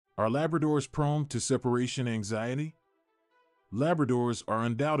Are Labradors prone to separation anxiety? Labradors are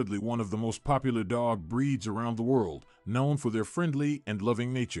undoubtedly one of the most popular dog breeds around the world, known for their friendly and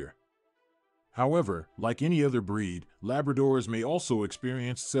loving nature. However, like any other breed, Labradors may also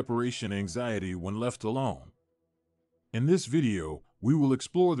experience separation anxiety when left alone. In this video, we will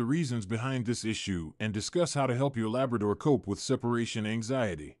explore the reasons behind this issue and discuss how to help your Labrador cope with separation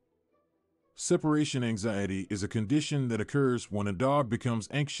anxiety. Separation anxiety is a condition that occurs when a dog becomes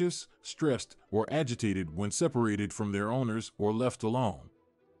anxious, stressed, or agitated when separated from their owners or left alone.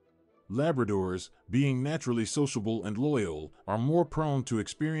 Labradors, being naturally sociable and loyal, are more prone to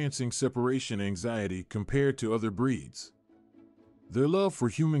experiencing separation anxiety compared to other breeds. Their love for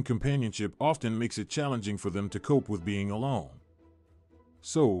human companionship often makes it challenging for them to cope with being alone.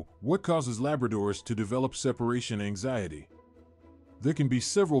 So, what causes Labradors to develop separation anxiety? There can be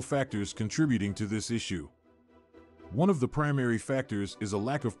several factors contributing to this issue. One of the primary factors is a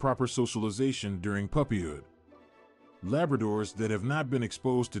lack of proper socialization during puppyhood. Labradors that have not been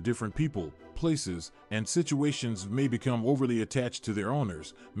exposed to different people, places, and situations may become overly attached to their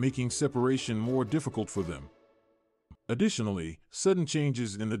owners, making separation more difficult for them. Additionally, sudden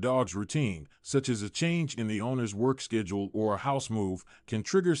changes in the dog's routine, such as a change in the owner's work schedule or a house move, can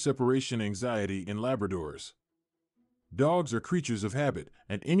trigger separation anxiety in Labradors. Dogs are creatures of habit,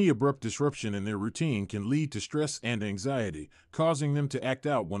 and any abrupt disruption in their routine can lead to stress and anxiety, causing them to act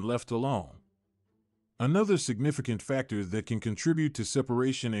out when left alone. Another significant factor that can contribute to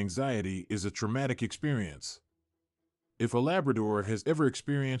separation anxiety is a traumatic experience. If a Labrador has ever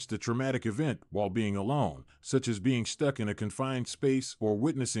experienced a traumatic event while being alone, such as being stuck in a confined space or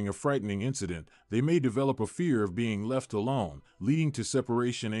witnessing a frightening incident, they may develop a fear of being left alone, leading to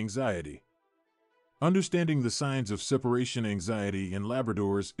separation anxiety. Understanding the signs of separation anxiety in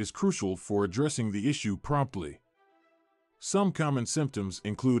Labradors is crucial for addressing the issue promptly. Some common symptoms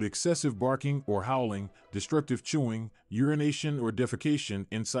include excessive barking or howling, destructive chewing, urination or defecation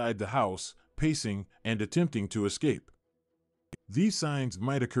inside the house, pacing, and attempting to escape. These signs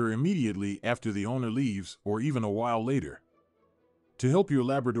might occur immediately after the owner leaves or even a while later. To help your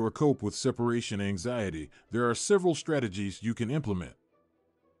Labrador cope with separation anxiety, there are several strategies you can implement.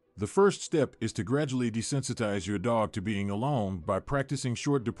 The first step is to gradually desensitize your dog to being alone by practicing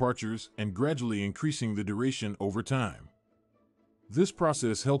short departures and gradually increasing the duration over time. This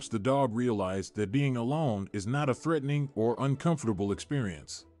process helps the dog realize that being alone is not a threatening or uncomfortable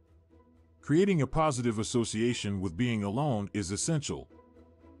experience. Creating a positive association with being alone is essential.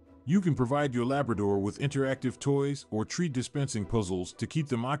 You can provide your Labrador with interactive toys or treat dispensing puzzles to keep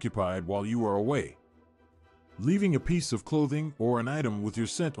them occupied while you are away. Leaving a piece of clothing or an item with your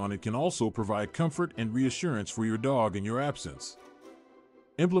scent on it can also provide comfort and reassurance for your dog in your absence.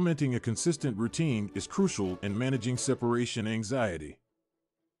 Implementing a consistent routine is crucial in managing separation anxiety.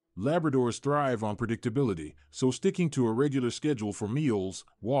 Labradors thrive on predictability, so sticking to a regular schedule for meals,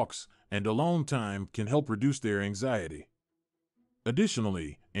 walks, and alone time can help reduce their anxiety.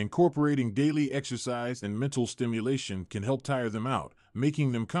 Additionally, incorporating daily exercise and mental stimulation can help tire them out,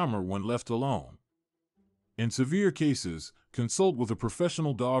 making them calmer when left alone. In severe cases, consult with a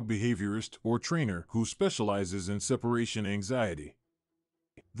professional dog behaviorist or trainer who specializes in separation anxiety.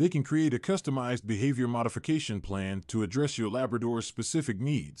 They can create a customized behavior modification plan to address your Labrador's specific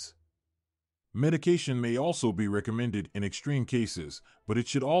needs. Medication may also be recommended in extreme cases, but it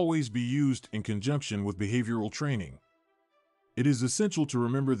should always be used in conjunction with behavioral training. It is essential to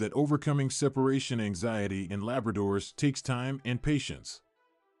remember that overcoming separation anxiety in Labradors takes time and patience.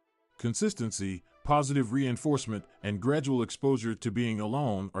 Consistency, positive reinforcement, and gradual exposure to being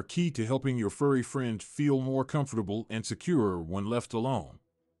alone are key to helping your furry friend feel more comfortable and secure when left alone.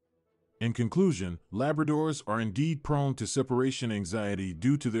 In conclusion, Labradors are indeed prone to separation anxiety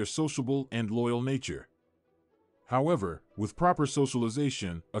due to their sociable and loyal nature. However, with proper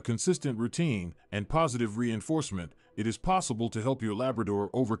socialization, a consistent routine, and positive reinforcement, it is possible to help your Labrador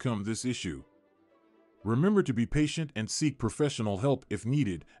overcome this issue. Remember to be patient and seek professional help if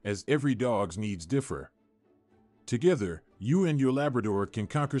needed, as every dog's needs differ. Together, you and your Labrador can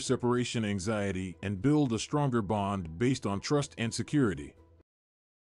conquer separation anxiety and build a stronger bond based on trust and security.